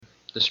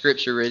The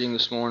scripture reading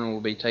this morning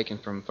will be taken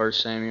from 1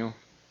 Samuel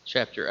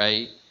chapter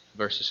 8,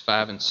 verses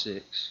 5 and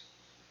 6.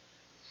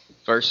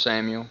 1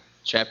 Samuel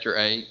chapter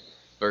 8,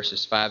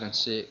 verses 5 and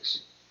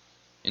 6.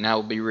 And I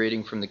will be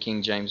reading from the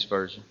King James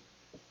Version.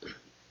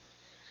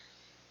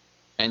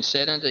 And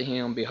said unto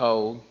him,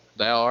 Behold,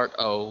 thou art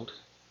old,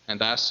 and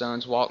thy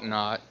sons walk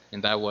not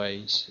in thy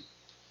ways.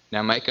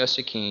 Now make us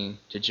a king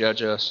to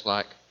judge us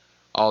like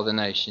all the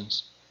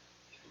nations.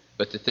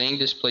 But the thing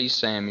displeased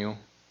Samuel,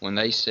 when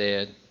they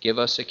said, Give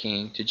us a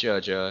king to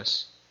judge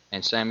us.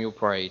 And Samuel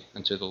prayed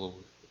unto the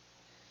Lord.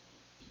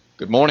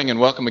 Good morning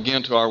and welcome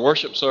again to our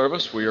worship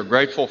service. We are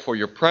grateful for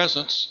your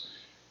presence.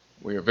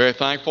 We are very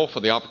thankful for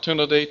the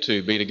opportunity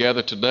to be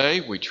together today.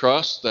 We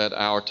trust that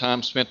our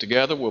time spent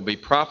together will be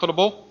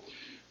profitable.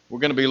 We're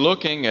going to be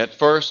looking at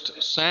 1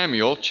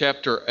 Samuel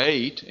chapter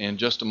 8 in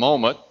just a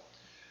moment.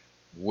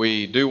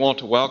 We do want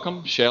to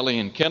welcome Shelley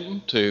and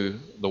Kenton to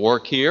the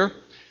work here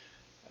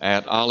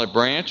at Olive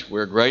Branch.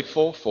 We're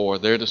grateful for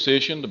their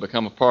decision to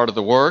become a part of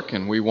the work,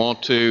 and we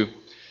want to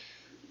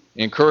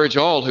encourage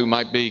all who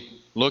might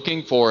be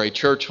looking for a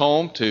church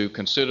home to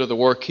consider the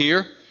work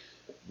here.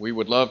 We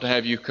would love to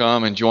have you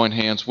come and join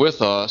hands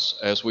with us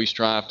as we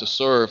strive to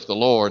serve the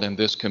Lord in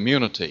this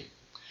community.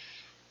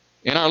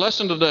 In our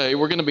lesson today,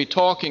 we're going to be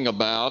talking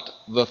about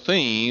the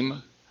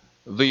theme,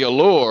 the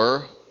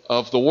allure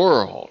of the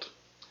world.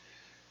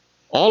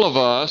 All of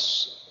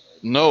us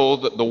know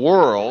that the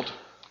world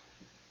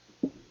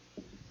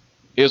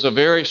is a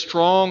very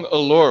strong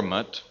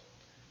allurement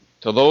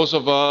to those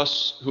of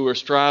us who are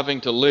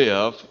striving to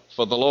live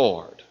for the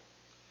Lord.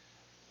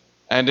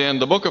 And in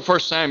the book of 1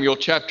 Samuel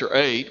chapter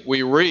 8,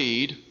 we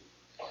read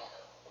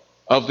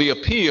of the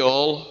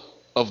appeal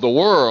of the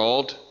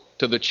world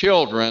to the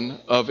children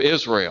of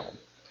Israel.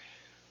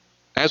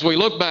 As we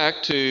look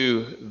back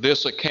to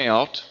this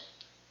account,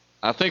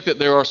 I think that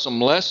there are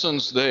some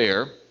lessons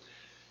there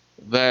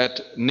that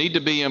need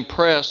to be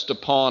impressed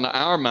upon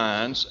our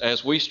minds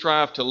as we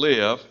strive to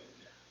live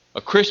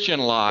a Christian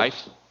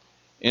life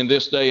in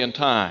this day and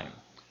time.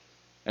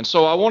 And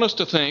so I want us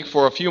to think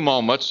for a few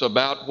moments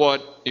about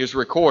what is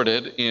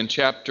recorded in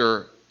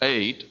chapter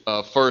 8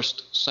 of 1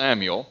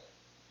 Samuel.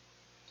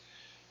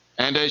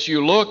 And as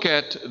you look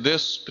at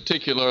this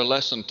particular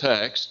lesson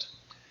text,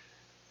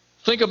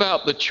 think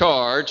about the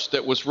charge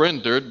that was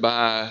rendered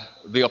by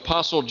the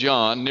Apostle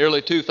John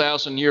nearly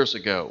 2,000 years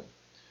ago,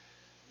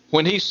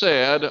 when he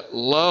said,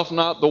 Love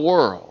not the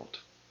world,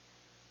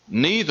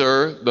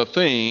 neither the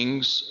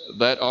things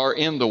that are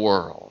in the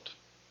world.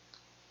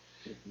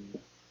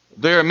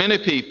 There are many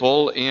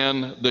people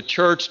in the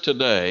church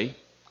today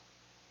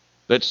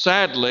that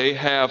sadly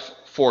have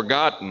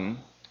forgotten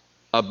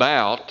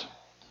about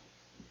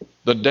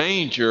the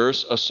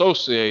dangers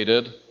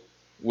associated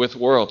with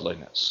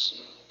worldliness.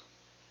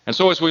 And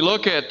so as we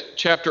look at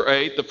chapter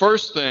 8, the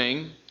first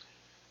thing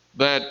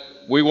that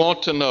we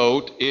want to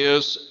note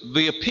is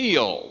the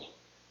appeal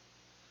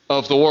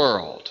of the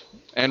world.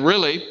 And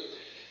really,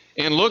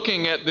 in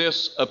looking at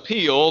this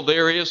appeal,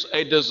 there is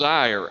a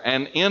desire,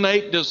 an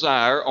innate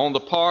desire on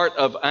the part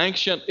of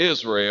ancient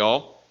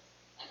Israel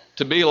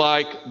to be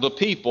like the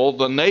people,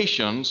 the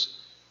nations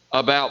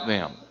about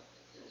them.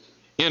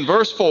 In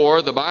verse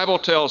 4, the Bible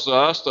tells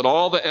us that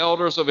all the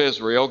elders of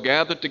Israel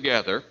gathered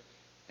together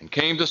and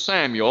came to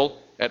Samuel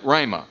at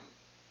Ramah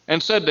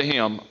and said to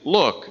him,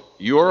 Look,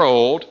 you are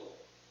old,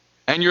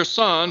 and your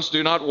sons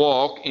do not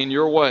walk in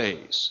your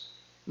ways.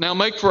 Now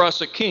make for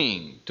us a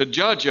king to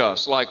judge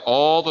us like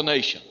all the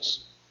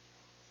nations.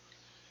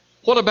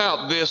 What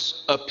about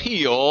this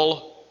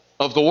appeal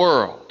of the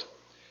world?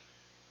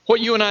 What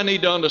you and I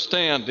need to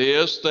understand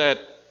is that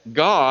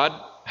God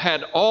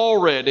had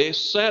already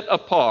set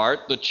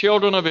apart the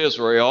children of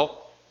Israel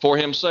for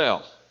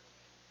himself.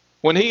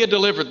 When he had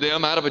delivered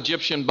them out of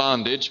Egyptian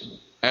bondage,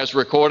 as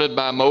recorded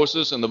by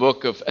Moses in the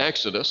book of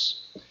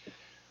Exodus,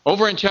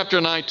 over in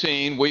chapter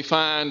 19, we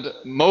find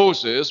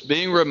Moses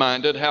being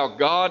reminded how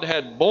God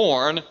had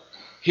borne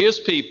his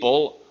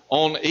people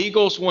on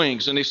eagle's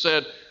wings. And he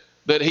said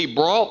that he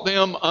brought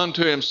them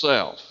unto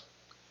himself.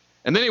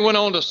 And then he went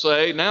on to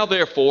say, Now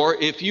therefore,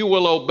 if you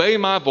will obey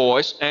my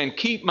voice and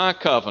keep my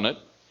covenant,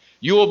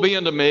 you will be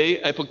unto me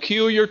a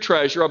peculiar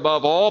treasure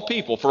above all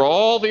people, for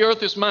all the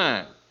earth is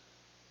mine.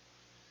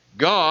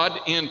 God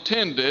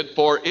intended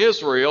for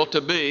Israel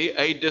to be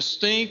a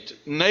distinct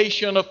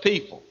nation of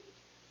people.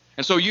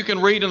 And so you can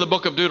read in the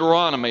book of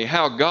Deuteronomy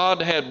how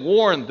God had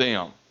warned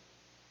them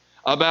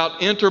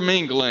about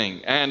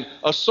intermingling and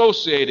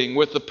associating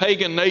with the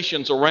pagan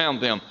nations around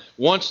them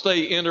once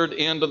they entered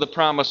into the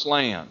promised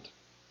land.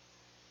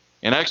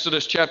 In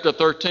Exodus chapter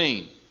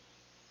 13,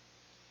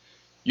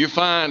 you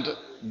find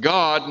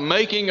God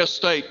making a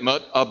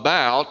statement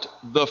about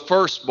the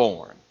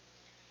firstborn.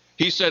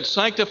 He said,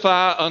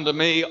 Sanctify unto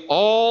me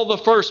all the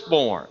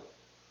firstborn.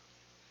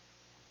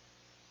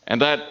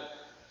 And that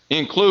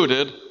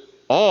included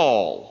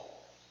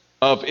all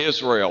of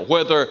Israel,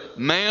 whether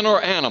man or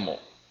animal.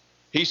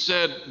 He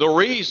said, the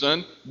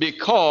reason,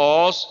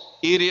 because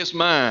it is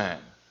mine.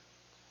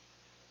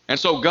 And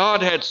so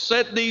God had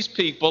set these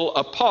people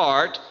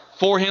apart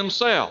for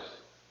himself.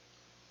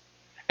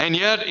 And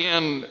yet,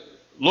 in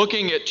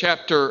looking at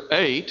chapter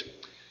 8,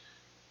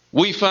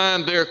 we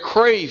find their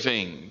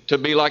craving to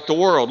be like the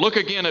world. Look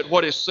again at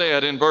what is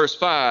said in verse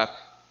 5.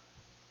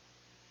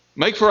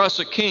 Make for us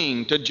a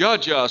king to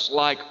judge us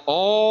like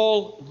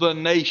all the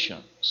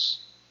nations.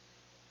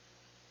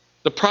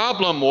 The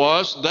problem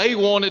was they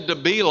wanted to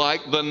be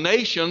like the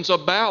nations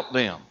about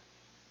them.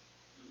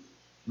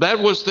 That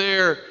was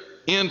their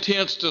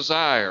intense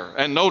desire.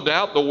 And no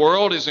doubt the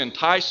world is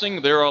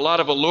enticing. There are a lot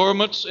of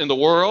allurements in the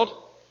world.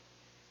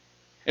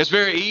 It's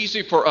very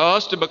easy for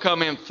us to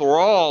become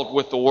enthralled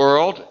with the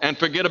world and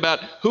forget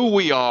about who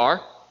we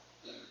are.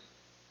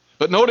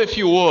 But note, if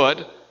you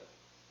would,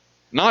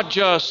 not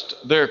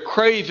just their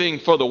craving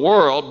for the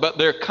world, but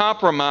their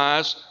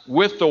compromise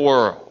with the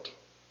world.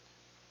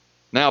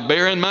 Now,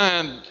 bear in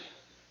mind,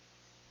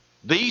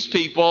 these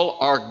people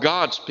are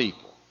God's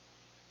people.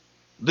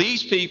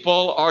 These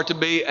people are to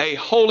be a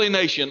holy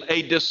nation,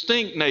 a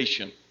distinct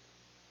nation.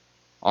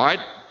 All right?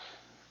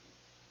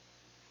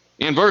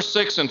 In verse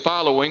 6 and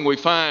following, we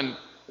find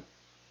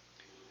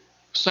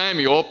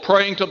Samuel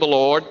praying to the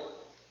Lord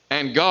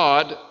and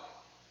God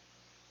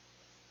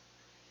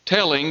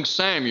telling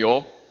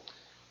Samuel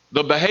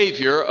the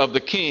behavior of the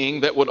king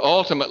that would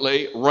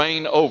ultimately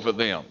reign over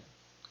them.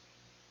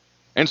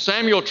 And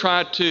Samuel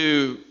tried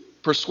to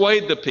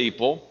persuade the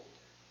people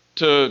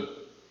to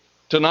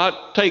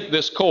not take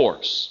this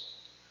course.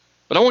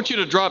 But I want you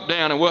to drop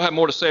down, and we'll have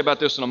more to say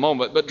about this in a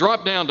moment, but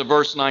drop down to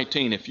verse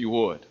 19 if you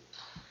would.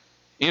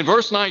 In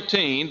verse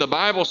 19, the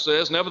Bible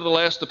says,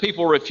 nevertheless, the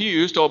people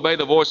refused to obey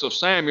the voice of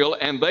Samuel,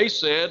 and they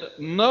said,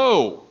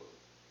 no,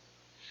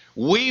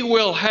 we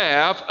will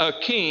have a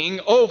king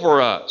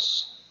over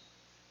us,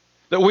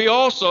 that we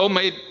also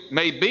may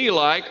be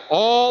like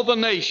all the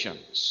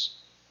nations,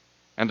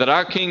 and that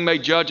our king may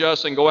judge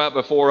us and go out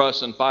before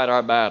us and fight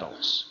our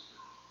battles.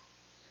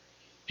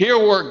 Here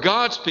were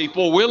God's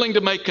people willing to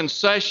make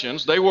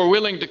concessions. They were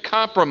willing to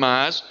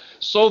compromise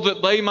so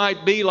that they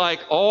might be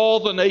like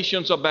all the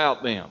nations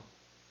about them.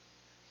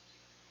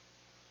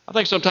 I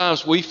think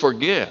sometimes we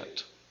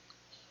forget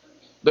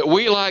that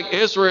we, like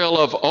Israel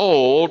of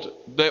old,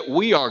 that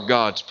we are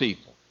God's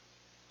people.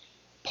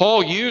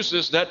 Paul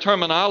uses that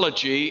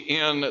terminology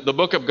in the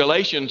book of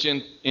Galatians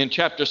in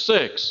chapter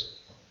 6.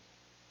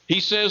 He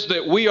says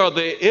that we are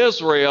the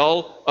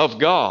Israel of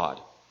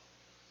God.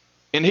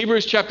 In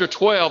Hebrews chapter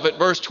 12 at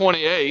verse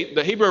 28,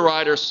 the Hebrew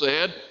writer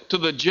said, to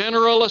the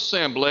general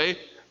assembly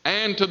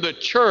and to the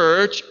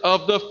church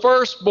of the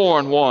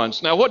firstborn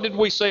ones. Now, what did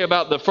we say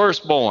about the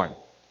firstborn?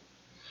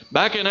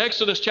 Back in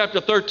Exodus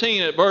chapter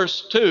 13 at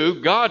verse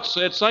 2, God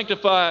said,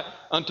 sanctify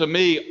unto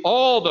me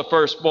all the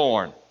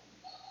firstborn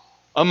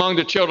among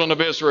the children of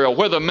Israel,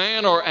 whether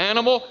man or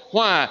animal.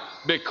 Why?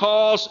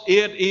 Because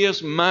it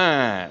is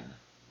mine.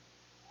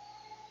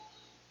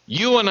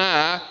 You and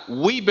I,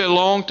 we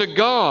belong to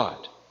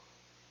God.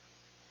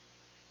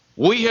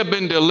 We have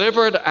been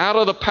delivered out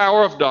of the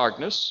power of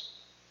darkness,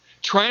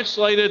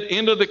 translated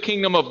into the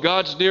kingdom of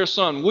God's dear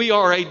Son. We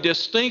are a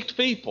distinct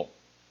people.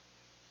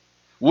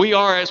 We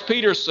are, as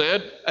Peter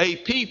said, a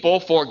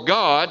people for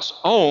God's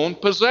own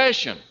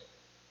possession.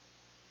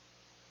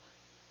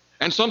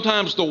 And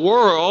sometimes the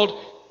world,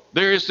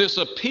 there is this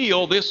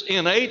appeal, this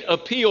innate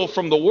appeal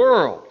from the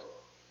world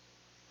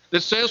that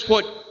says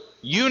what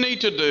you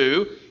need to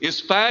do is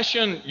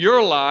fashion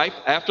your life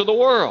after the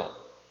world.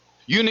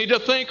 You need to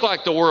think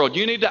like the world.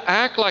 You need to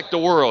act like the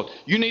world.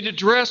 You need to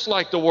dress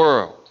like the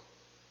world.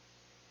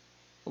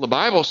 Well, the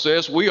Bible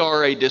says we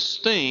are a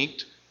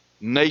distinct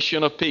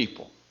nation of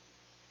people.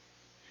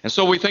 And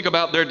so we think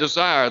about their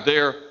desire,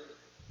 their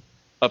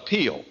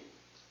appeal.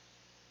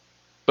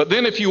 But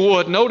then, if you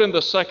would, note in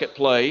the second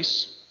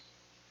place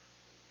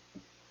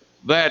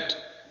that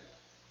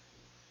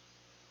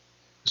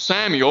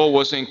Samuel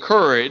was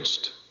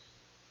encouraged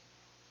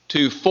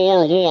to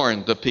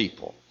forewarn the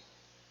people.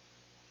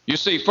 You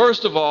see,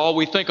 first of all,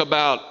 we think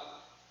about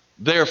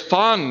their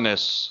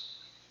fondness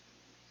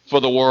for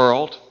the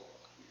world,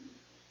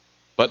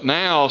 but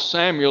now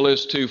Samuel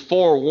is to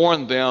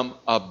forewarn them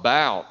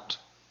about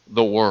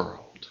the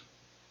world.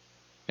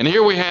 And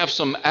here we have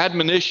some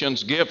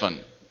admonitions given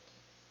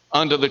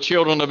unto the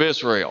children of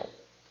Israel.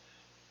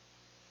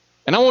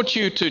 And I want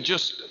you to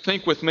just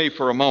think with me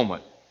for a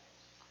moment.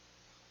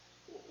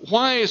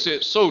 Why is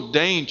it so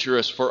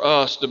dangerous for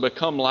us to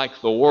become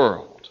like the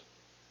world?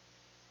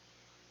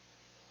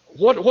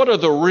 What are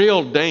the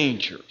real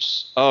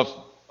dangers of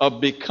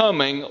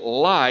becoming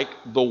like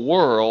the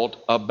world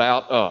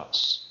about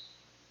us?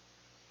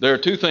 There are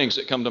two things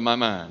that come to my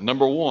mind.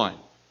 Number one,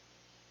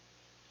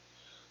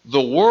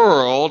 the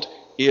world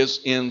is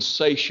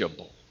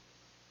insatiable.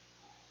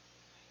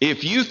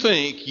 If you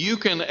think you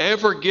can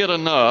ever get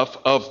enough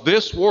of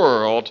this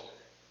world,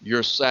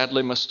 you're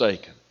sadly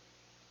mistaken.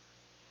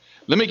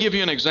 Let me give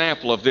you an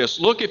example of this.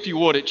 Look, if you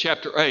would, at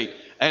chapter 8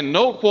 and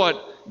note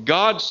what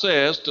God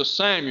says to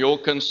Samuel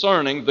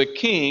concerning the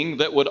king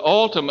that would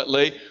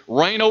ultimately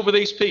reign over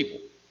these people.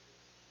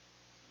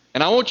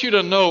 And I want you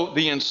to note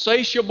the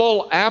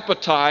insatiable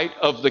appetite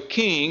of the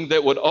king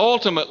that would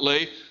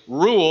ultimately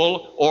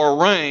rule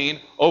or reign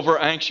over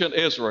ancient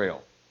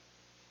Israel.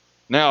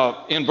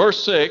 Now, in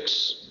verse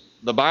 6,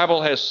 the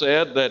Bible has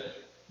said that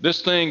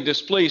this thing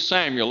displeased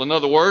Samuel. In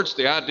other words,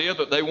 the idea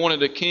that they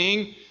wanted a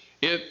king,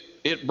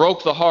 it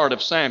broke the heart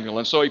of Samuel.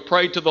 And so he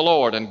prayed to the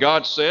Lord, and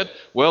God said,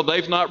 well,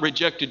 they've not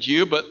rejected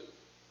you, but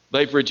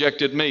they've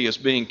rejected me as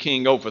being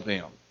king over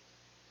them.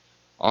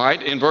 All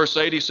right, in verse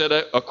 8 he said,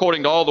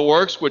 according to all the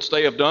works which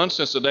they have done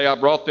since the day I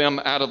brought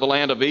them out of the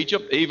land of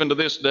Egypt, even to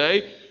this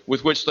day,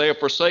 with which they have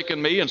forsaken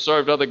me and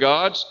served other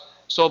gods,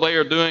 so they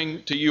are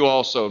doing to you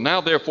also. Now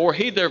therefore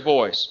heed their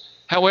voice.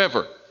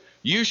 However,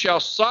 you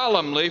shall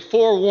solemnly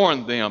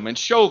forewarn them and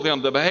show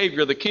them the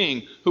behavior of the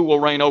king who will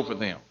reign over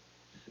them.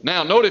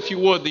 Now note, if you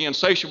would, the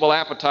insatiable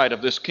appetite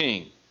of this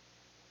king.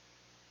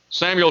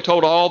 Samuel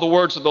told all the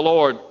words of the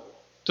Lord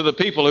to the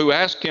people who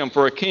asked him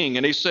for a king,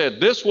 and he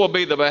said, this will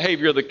be the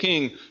behavior of the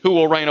king who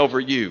will reign over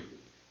you.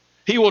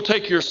 He will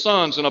take your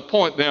sons and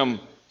appoint them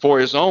for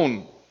his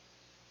own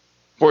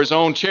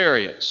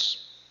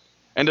chariots,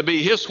 and to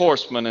be his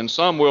horsemen, and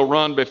some will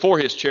run before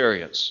his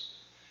chariots.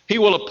 He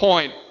will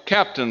appoint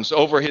captains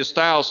over his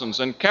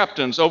thousands and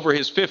captains over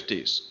his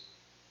 50s.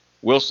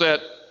 Will set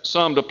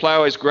some to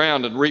plow his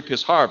ground and reap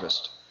his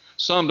harvest,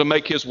 some to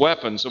make his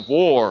weapons of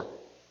war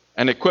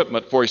and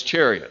equipment for his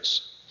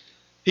chariots.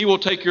 He will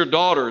take your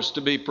daughters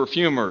to be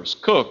perfumers,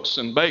 cooks,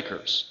 and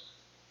bakers.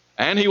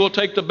 And he will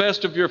take the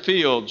best of your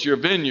fields, your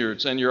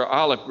vineyards, and your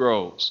olive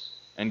groves,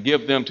 and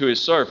give them to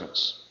his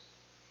servants.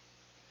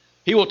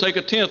 He will take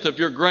 1/10 of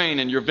your grain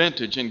and your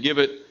vintage and give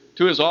it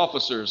to his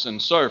officers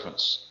and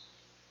servants.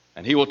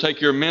 And he will take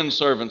your men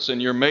servants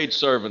and your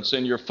maidservants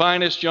and your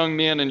finest young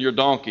men and your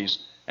donkeys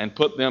and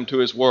put them to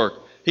his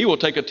work. He will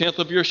take 1/10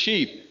 of your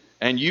sheep,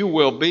 and you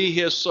will be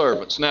his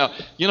servants. Now,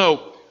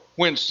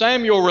 when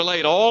Samuel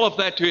relayed all of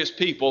that to his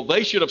people,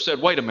 they should have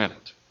said, wait a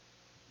minute,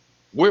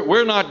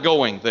 we're not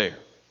going there.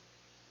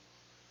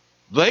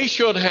 They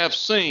should have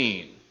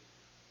seen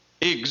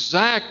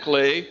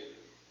exactly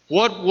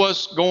what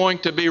was going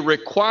to be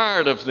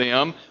required of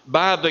them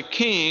by the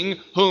king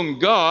whom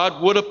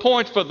God would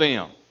appoint for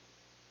them.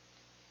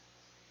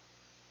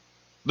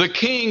 The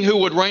king who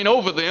would reign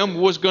over them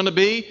was going to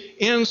be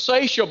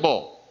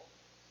insatiable.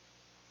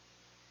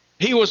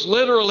 He was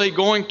literally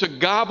going to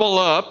gobble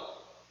up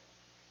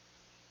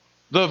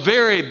the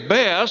very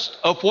best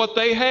of what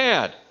they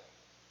had.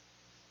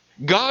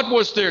 God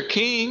was their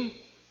king.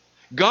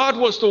 God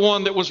was the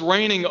one that was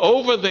reigning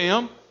over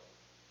them.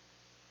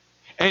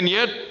 And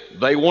yet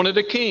they wanted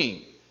a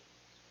king.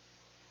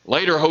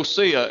 Later,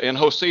 Hosea, in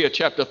Hosea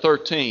chapter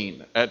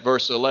 13 at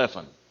verse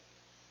 11,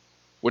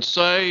 would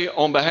say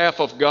on behalf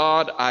of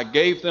God, I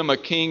gave them a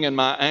king in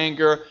my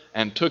anger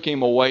and took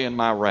him away in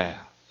my wrath.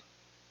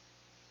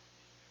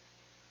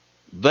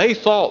 They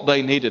thought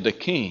they needed a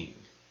king.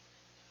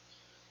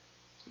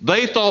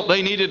 They thought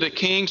they needed a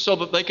king so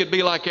that they could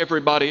be like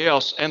everybody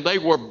else, and they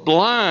were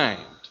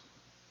blind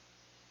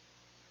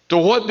to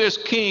what this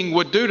king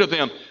would do to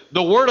them.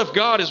 The Word of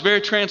God is very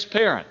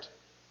transparent.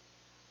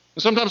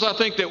 And sometimes I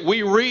think that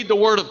we read the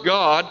Word of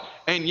God,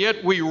 and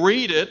yet we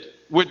read it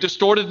with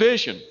distorted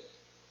vision.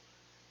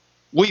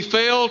 We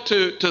fail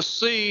to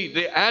see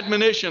the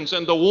admonitions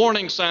and the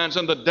warning signs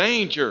and the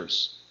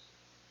dangers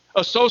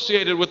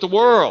associated with the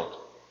world.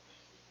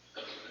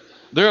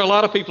 There are a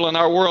lot of people in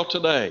our world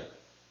today.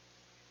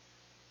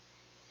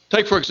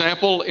 Take, for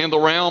example, in the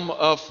realm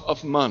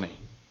of money.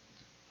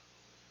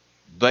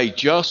 They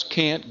just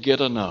can't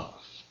get enough.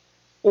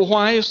 Well,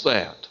 why is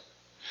that?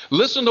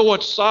 Listen to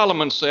what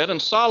Solomon said,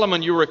 and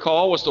Solomon, you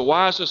recall, was the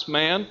wisest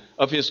man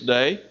of his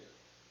day.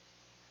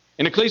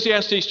 In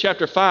Ecclesiastes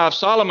chapter 5,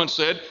 Solomon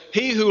said,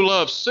 he who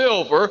loves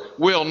silver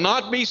will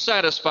not be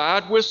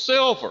satisfied with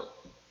silver.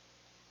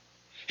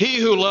 He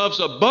who loves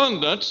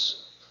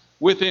abundance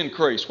with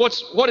increase.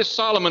 What is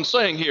Solomon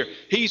saying here?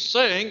 He's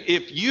saying,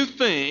 if you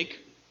think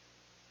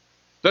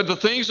that the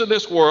things of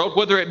this world,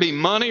 whether it be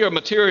money or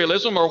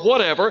materialism or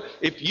whatever,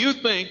 if you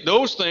think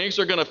those things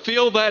are going to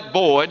fill that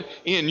void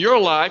in your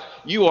life,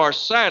 you are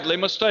sadly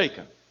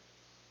mistaken.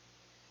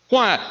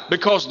 Why?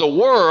 Because the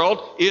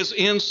world is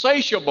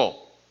insatiable.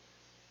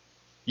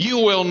 You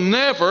will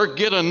never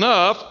get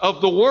enough of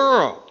the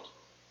world.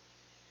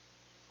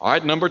 All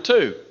right, number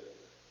 2.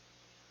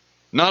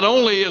 Not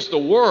only is the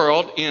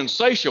world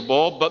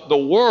insatiable, but the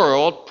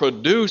world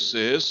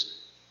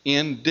produces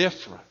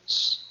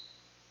indifference.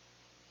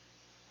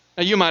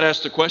 Now you might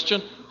ask the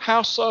question,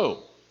 how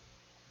so?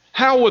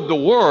 How would the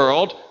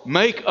world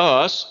make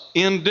us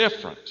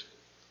indifferent?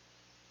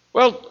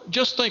 Well,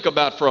 just think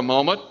about for a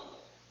moment.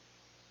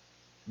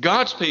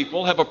 God's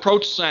people have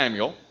approached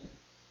Samuel,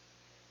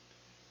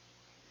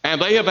 and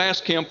they have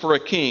asked him for a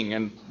king,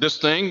 and this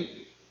thing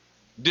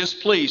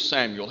displeased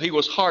Samuel. He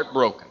was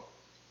heartbroken.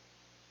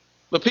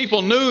 The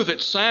people knew that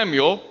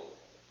Samuel,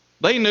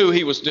 they knew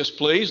he was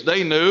displeased.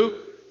 They knew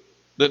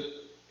that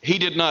he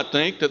did not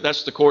think that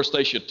that's the course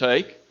they should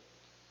take.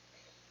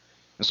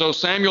 And so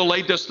Samuel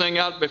laid this thing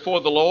out before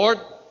the Lord.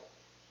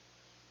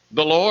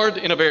 The Lord,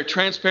 in a very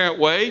transparent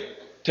way,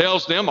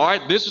 tells them, all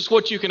right, this is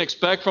what you can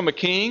expect from a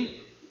king.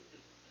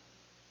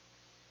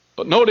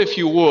 But note, if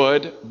you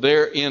would,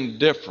 their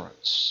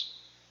indifference.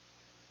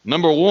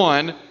 Number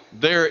one,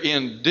 their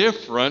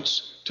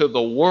indifference to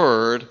the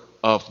Word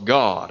of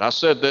God. I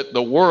said that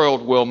the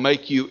world will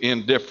make you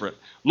indifferent.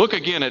 Look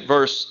again at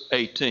verse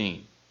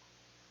 18.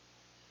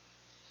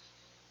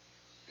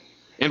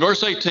 In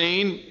verse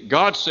 18,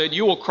 God said,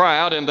 "You will cry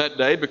out in that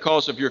day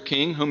because of your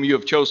king, whom you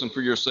have chosen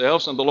for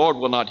yourselves, and the Lord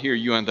will not hear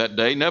you in that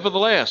day.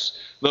 Nevertheless,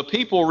 the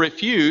people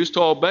refused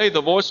to obey the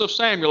voice of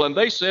Samuel, and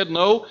they said,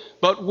 'No,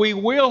 but we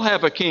will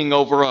have a king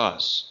over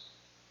us,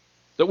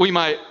 that we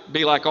might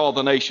be like all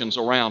the nations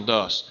around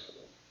us.'"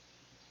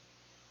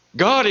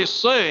 God is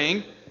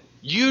saying,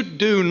 you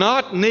do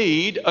not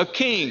need a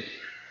king.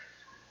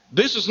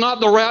 This is not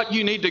the route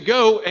you need to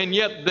go, and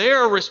yet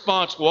their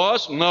response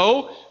was,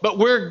 "No, but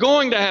we're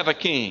going to have a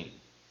king."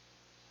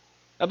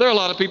 Now, there are a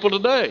lot of people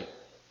today,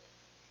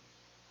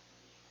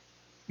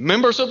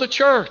 members of the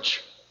church,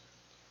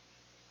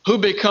 who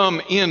become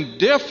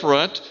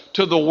indifferent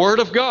to the Word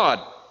of God.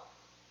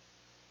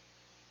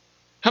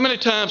 How many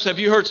times have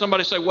you heard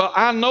somebody say, "Well,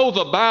 I know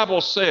the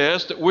Bible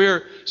says that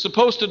we're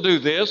supposed to do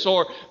this,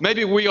 or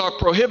maybe we are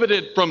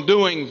prohibited from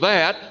doing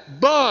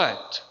that,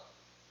 but..."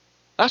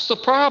 That's the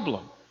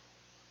problem.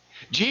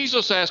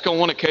 Jesus asked on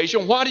one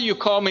occasion, "Why do you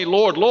call me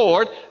Lord,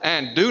 Lord,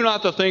 and do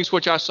not the things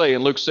which I say?"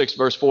 in Luke 6,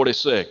 verse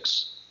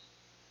 46.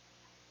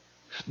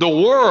 The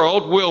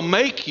world will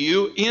make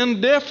you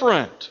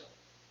indifferent.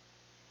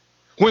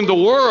 When the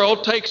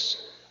world takes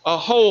a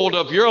hold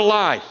of your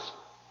life,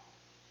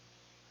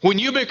 when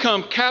you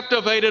become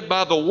captivated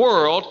by the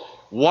world,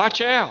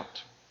 watch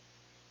out.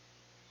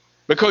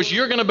 Because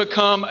you're going to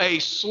become a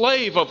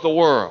slave of the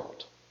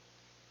world.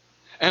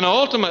 And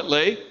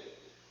ultimately,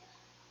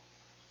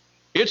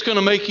 it's going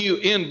to make you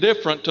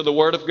indifferent to the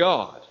Word of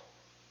God.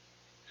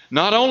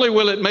 Not only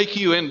will it make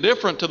you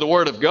indifferent to the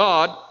Word of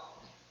God,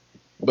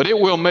 but it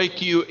will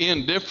make you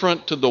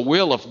indifferent to the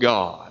will of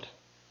God.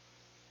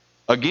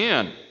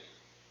 Again,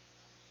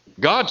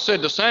 God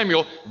said to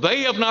Samuel,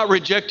 "They have not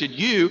rejected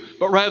you,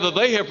 but rather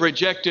they have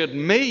rejected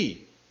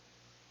me."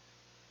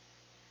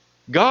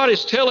 God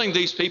is telling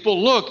these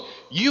people, "Look,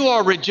 you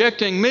are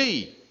rejecting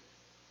me.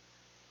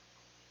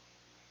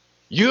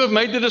 You have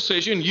made the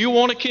decision, you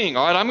want a king.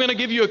 All right, I'm going to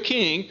give you a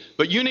king,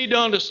 but you need to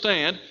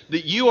understand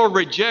that you are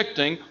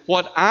rejecting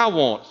what I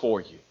want for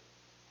you."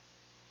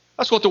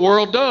 That's what the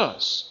world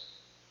does.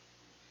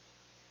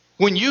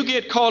 When you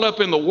get caught up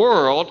in the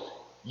world,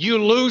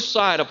 you lose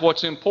sight of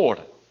what's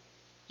important.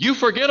 You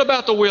forget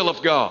about the will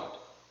of God.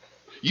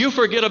 You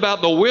forget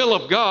about the will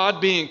of God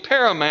being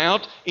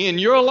paramount in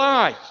your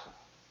life.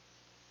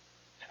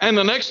 And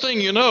the next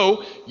thing you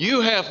know, you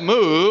have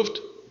moved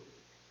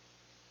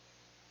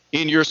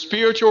in your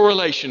spiritual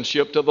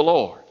relationship to the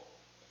Lord.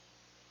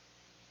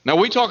 Now,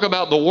 we talk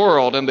about the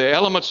world and the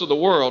elements of the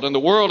world, and the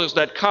world is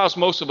that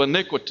cosmos of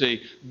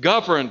iniquity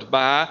governed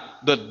by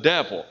the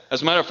devil.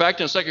 As a matter of fact,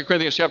 in 2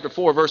 Corinthians chapter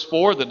 4, verse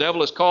 4, the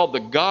devil is called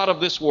the god of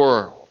this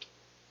world.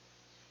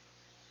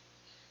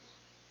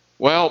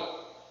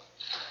 Well,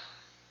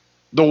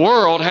 the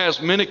world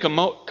has many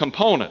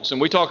components, and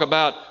we talk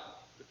about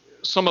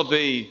some of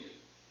the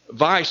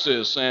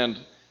vices and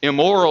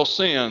immoral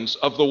sins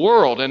of the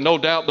world, and no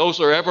doubt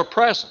those are ever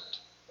present.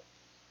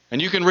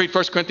 And you can read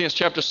 1 Corinthians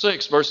chapter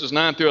 6, verses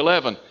 9 through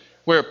 11,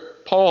 where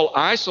Paul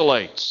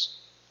isolates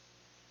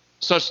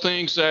such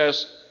things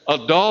as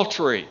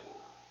adultery,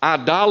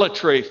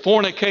 idolatry,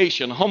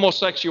 fornication,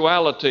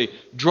 homosexuality,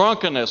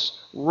 drunkenness,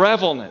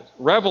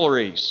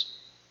 revelries,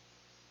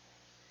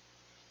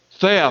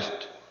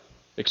 theft,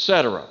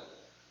 etc.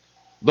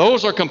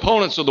 Those are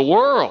components of the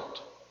world.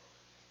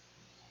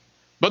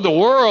 But the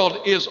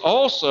world is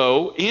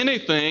also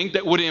anything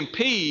that would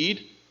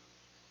impede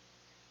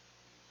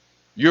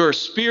your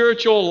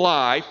spiritual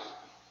life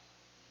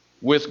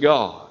with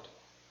God.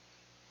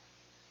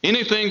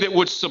 Anything that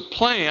would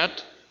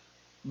supplant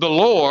the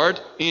Lord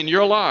in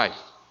your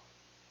life.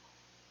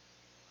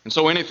 And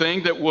so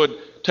anything that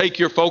would take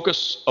your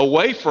focus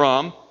away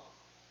from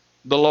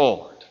the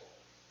Lord.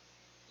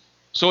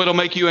 So it'll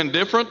make you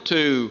indifferent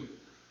to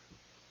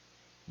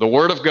the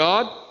Word of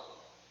God,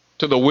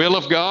 to the will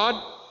of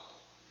God,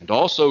 and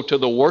also to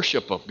the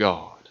worship of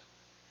God.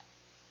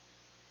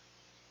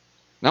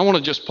 Now I want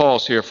to just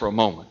pause here for a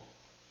moment.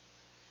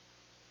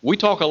 We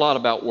talk a lot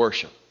about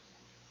worship,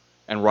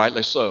 and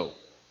rightly so.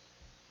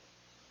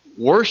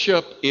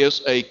 Worship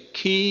is a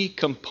key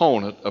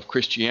component of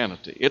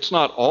Christianity. It's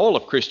not all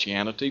of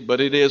Christianity, but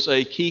it is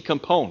a key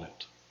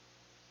component.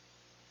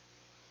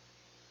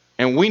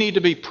 And we need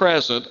to be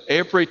present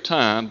every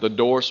time the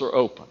doors are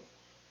open.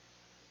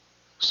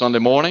 Sunday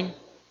morning,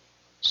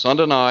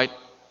 Sunday night,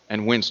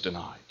 and Wednesday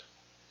night.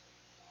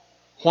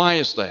 Why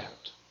is that?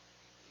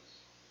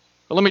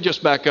 Well, let me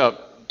just back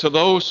up. To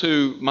those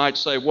who might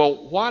say, "Well,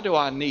 why do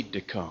I need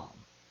to come?"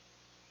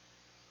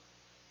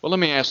 Well, let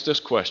me ask this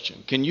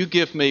question. Can you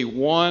give me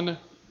one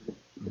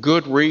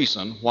good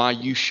reason why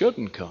you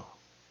shouldn't come?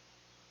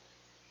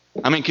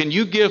 I mean, can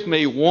you give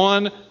me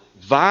one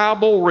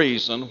viable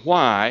reason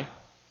why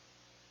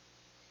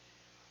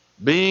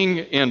being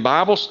in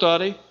Bible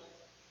study,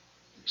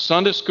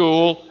 Sunday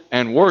school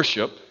and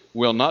worship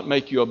will not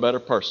make you a better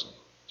person.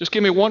 Just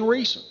give me one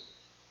reason.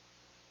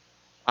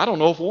 I don't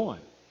know of one.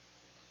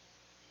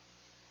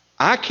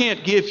 I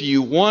can't give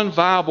you one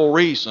viable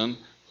reason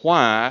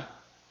why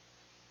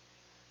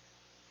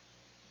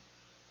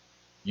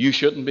you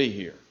shouldn't be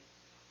here.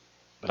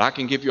 But I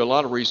can give you a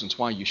lot of reasons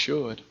why you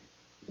should.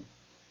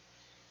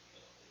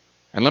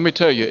 And let me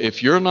tell you,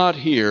 if you're not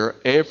here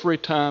every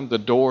time the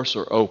doors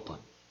are open,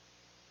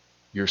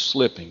 you're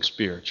slipping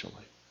spiritually.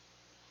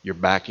 You're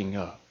backing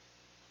up.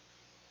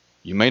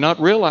 You may not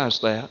realize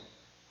that.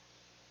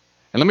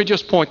 And let me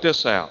just point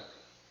this out.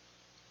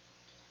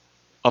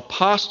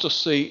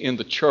 Apostasy in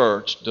the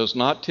church does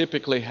not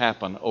typically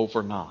happen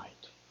overnight.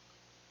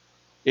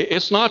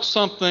 It's not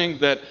something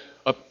that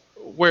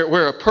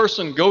where a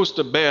person goes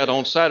to bed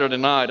on Saturday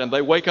night and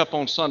they wake up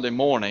on Sunday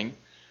morning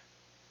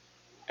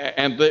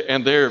and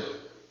they're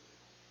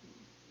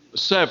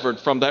severed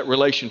from that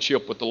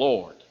relationship with the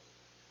Lord.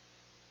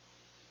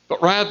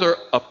 But rather,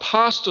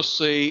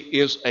 apostasy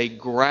is a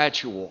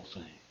gradual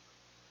thing.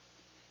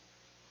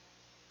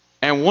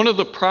 And one of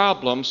the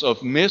problems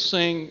of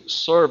missing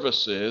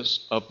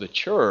services of the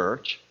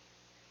church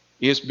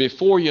is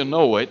before you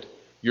know it,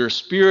 your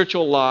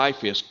spiritual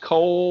life is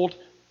cold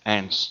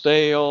and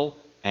stale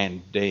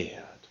and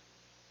dead.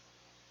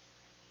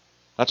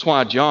 That's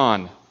why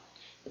John,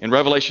 in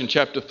Revelation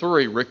chapter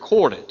 3,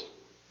 recorded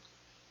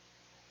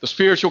the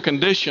spiritual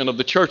condition of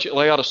the church at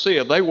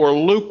Laodicea. They were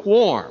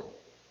lukewarm.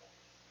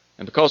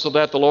 And because of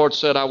that, the Lord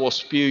said, I will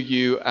spew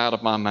you out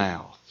of my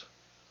mouth.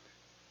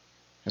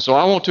 And so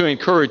I want to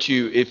encourage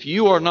you, if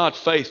you are not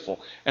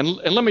faithful, and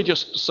let me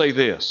just say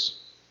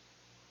this.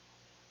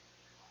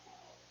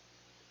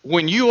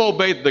 When you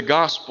obeyed the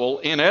gospel,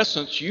 in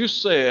essence, you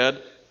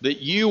said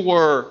that you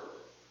were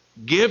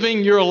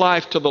giving your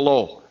life to the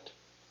Lord.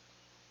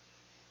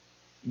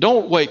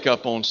 Don't wake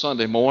up on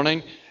Sunday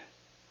morning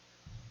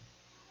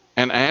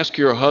and ask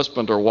your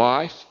husband or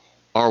wife,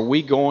 are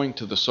we going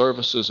to the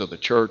services of the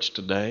church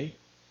today?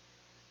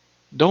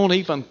 Don't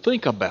even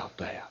think about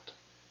that.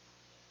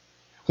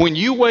 When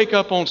you wake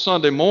up on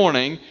Sunday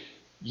morning,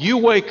 you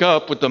wake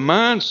up with the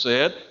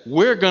mindset,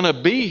 we're going to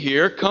be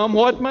here come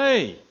what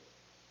may.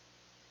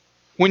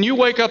 When you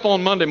wake up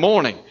on Monday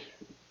morning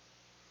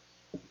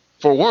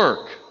for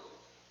work,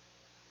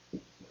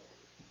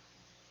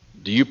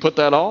 do you put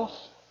that off?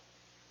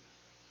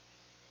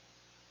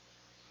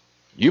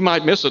 You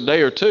might miss a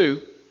day or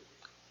two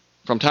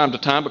from time to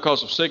time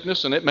because of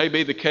sickness, and it may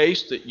be the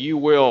case that you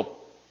will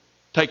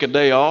take a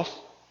day off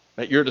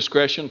at your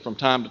discretion from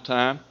time to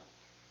time.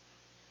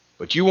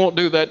 But you won't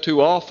do that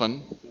too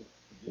often,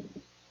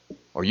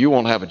 or you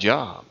won't have a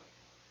job.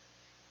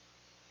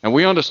 And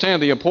we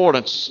understand the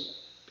importance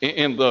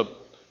in the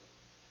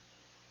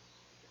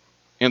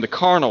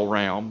carnal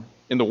realm,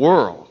 in the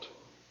world.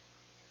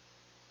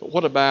 But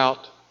what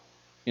about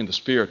in the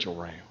spiritual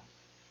realm?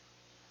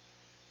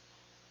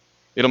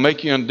 It'll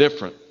make you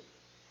indifferent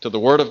to the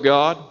Word of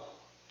God.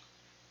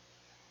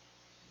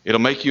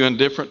 It'll make you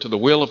indifferent to the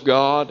will of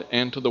God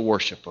and to the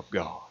worship of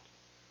God.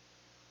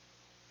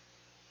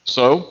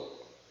 So,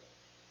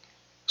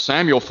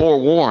 Samuel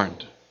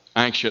forewarned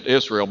anxious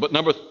Israel. But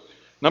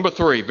number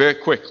three, very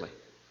quickly,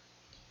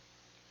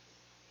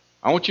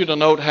 I want you to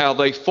note how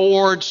they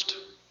forged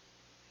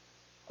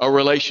a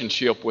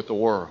relationship with the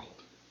world.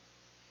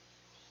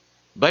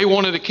 They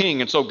wanted a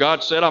king, and so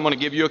God said, I'm going to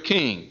give you a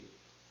king.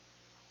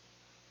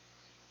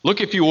 Look,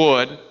 if you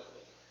would,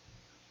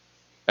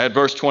 at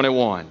verse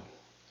 21.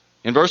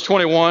 In verse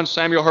 21,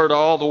 Samuel heard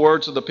all the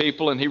words of the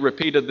people, and he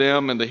repeated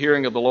them in the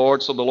hearing of the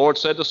Lord. So the Lord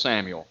said to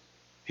Samuel,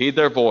 heed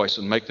their voice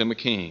and make them a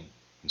king.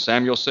 And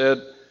Samuel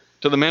said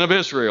to the men of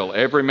Israel,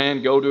 every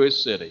man go to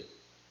his city.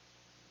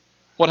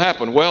 What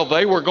happened? Well,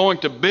 they were going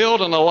to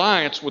build an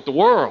alliance with the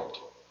world.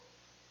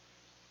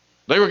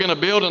 They were going to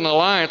build an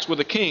alliance with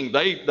a king.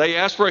 They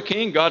asked for a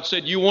king. God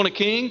said, you want a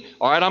king?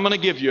 All right, I'm going to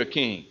give you a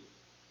king.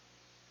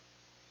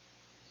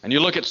 And you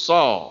look at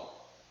Saul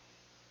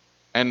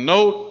and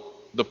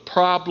note the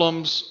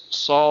problems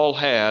Saul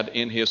had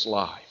in his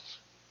life.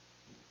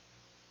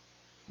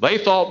 They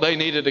thought they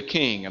needed a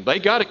king, and they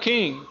got a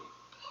king,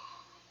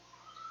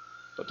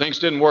 but things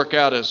didn't work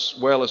out as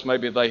well as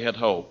maybe they had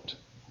hoped.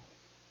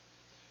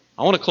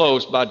 I want to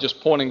close by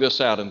just pointing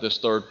this out in this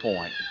third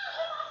point.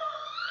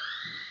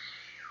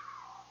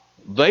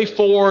 They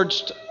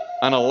forged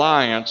an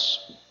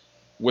alliance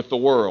with the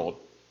world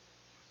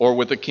or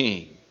with a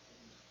king.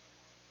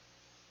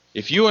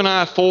 If you and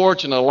I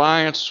forge an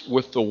alliance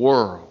with the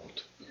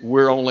world,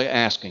 we're only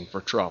asking for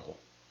trouble.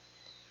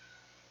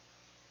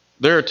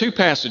 There are two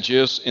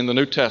passages in the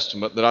New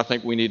Testament that I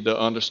think we need to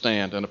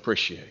understand and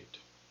appreciate.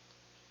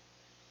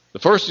 The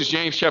first is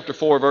James chapter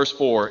 4, verse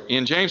 4.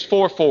 In James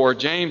 4:4,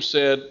 James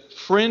said,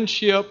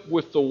 friendship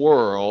with the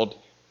world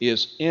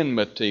is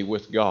enmity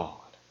with God.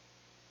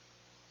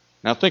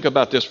 Now think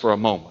about this for a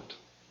moment.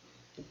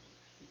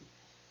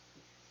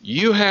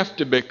 You have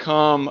to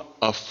become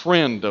a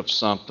friend of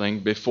something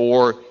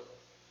before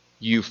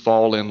you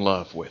fall in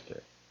love with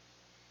it.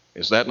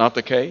 Is that not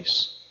the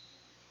case?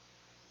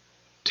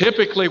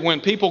 Typically,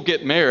 when people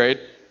get married,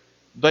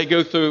 they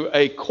go through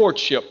a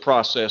courtship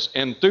process.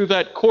 And through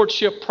that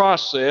courtship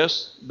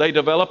process, they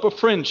develop a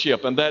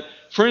friendship. And that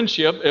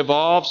friendship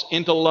evolves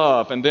into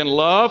love. And then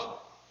love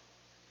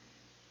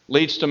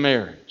leads to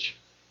marriage.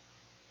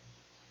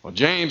 Well,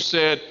 James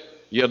said,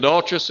 "Ye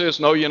adulteresses,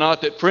 know ye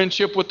not that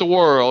friendship with the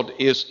world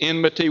is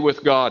enmity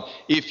with God?"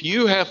 If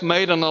you have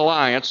made an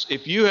alliance,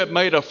 if you have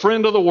made a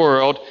friend of the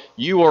world,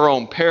 you are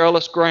on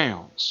perilous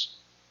grounds.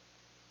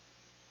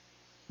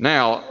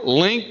 Now,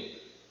 link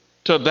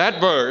to that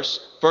verse,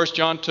 1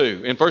 John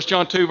 2. In 1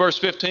 John 2, verse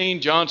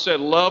 15, John said,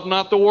 "Love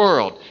not the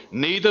world,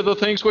 neither the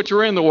things which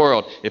are in the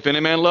world. If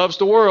any man loves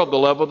the world, the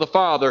love of the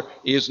Father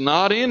is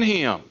not in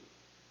him."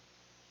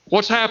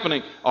 What's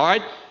happening? All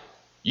right,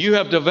 you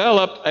have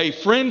developed a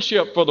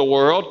friendship for the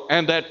world,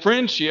 and that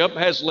friendship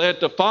has led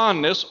to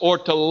fondness or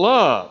to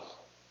love.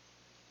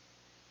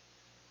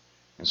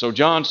 And so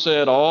John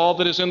said, all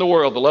that is in the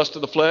world, the lust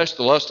of the flesh,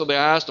 the lust of the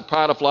eyes, the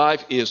pride of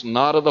life, is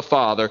not of the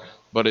Father,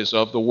 but is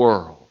of the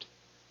world.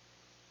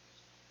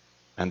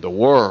 And the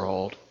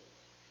world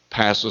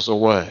passes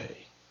away,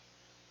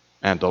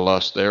 and the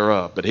lust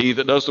thereof. But he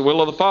that does the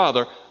will of the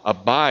Father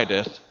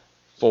abideth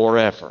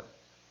forever.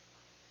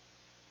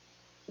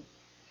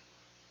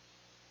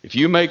 If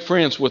you make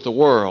friends with the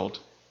world,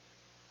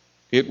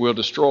 it will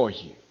destroy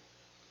you.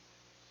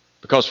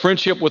 Because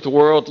friendship with the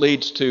world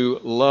leads to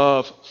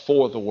love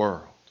for the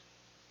world.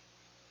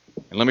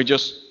 And let me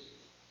just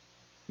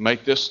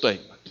make this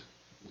statement.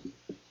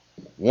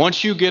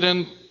 Once you get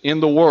in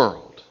the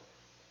world,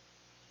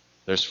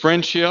 there's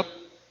friendship,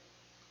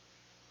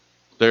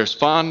 there's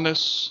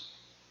fondness,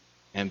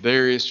 and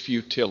there is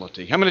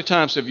futility. How many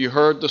times have you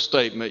heard the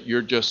statement,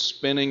 "You're just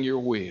spinning your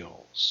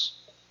wheels"?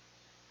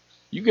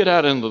 You get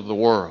out into the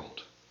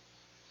world.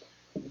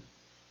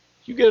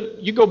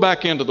 You go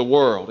back into the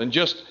world and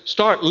just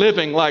start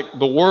living like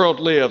the world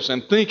lives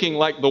and thinking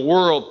like the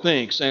world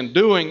thinks and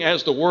doing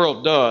as the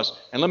world does.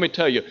 And let me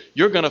tell you,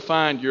 you're going to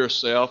find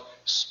yourself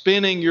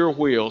spinning your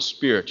wheels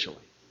spiritually.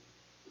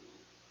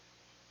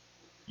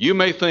 You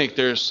may think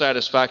there's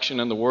satisfaction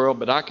in the world,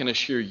 but I can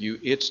assure you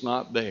it's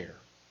not there.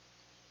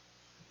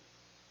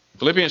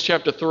 Philippians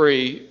chapter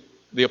 3,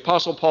 the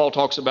Apostle Paul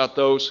talks about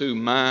those who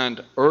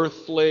mind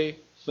earthly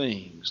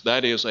things.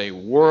 That is a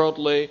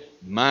worldly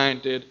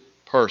minded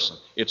person.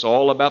 It's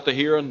all about the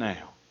here and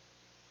now.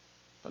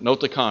 But note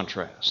the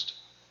contrast.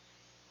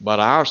 But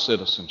our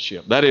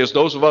citizenship, that is,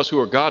 those of us who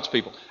are God's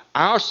people,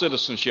 our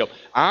citizenship,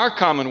 our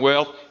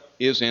commonwealth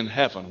is in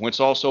heaven,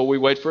 whence also we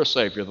wait for a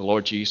Savior, the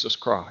Lord Jesus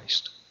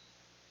Christ.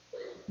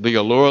 The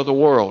allure of the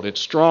world,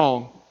 it's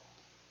strong.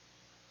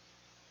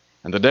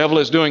 And the devil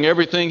is doing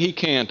everything he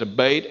can to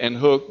bait and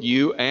hook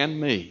you and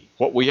me.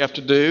 What we have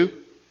to do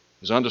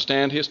is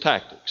understand his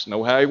tactics,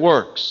 know how he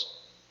works,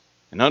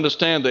 and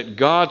understand that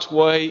God's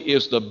way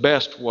is the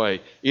best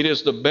way. It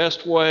is the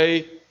best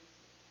way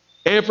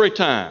every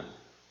time.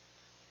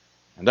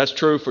 And that's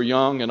true for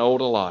young and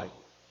old alike.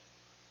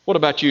 What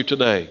about you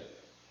today?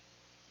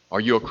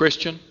 Are you a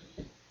Christian?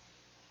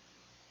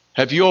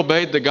 Have you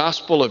obeyed the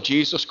gospel of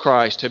Jesus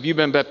Christ? Have you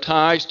been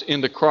baptized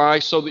into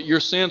Christ so that your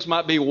sins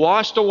might be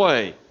washed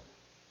away?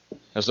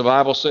 As the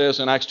Bible says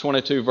in Acts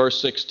 22,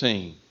 verse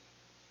 16.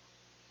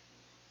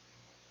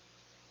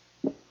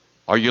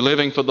 Are you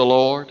living for the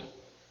Lord?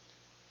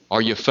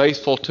 Are you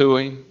faithful to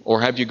Him?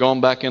 Or have you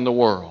gone back in the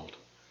world?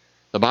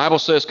 The Bible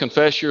says,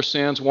 confess your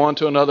sins one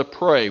to another,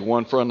 pray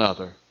one for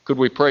another. Could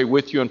we pray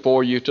with you and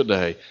for you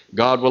today?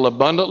 God will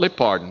abundantly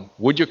pardon.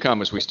 Would you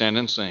come as we stand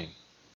and sing?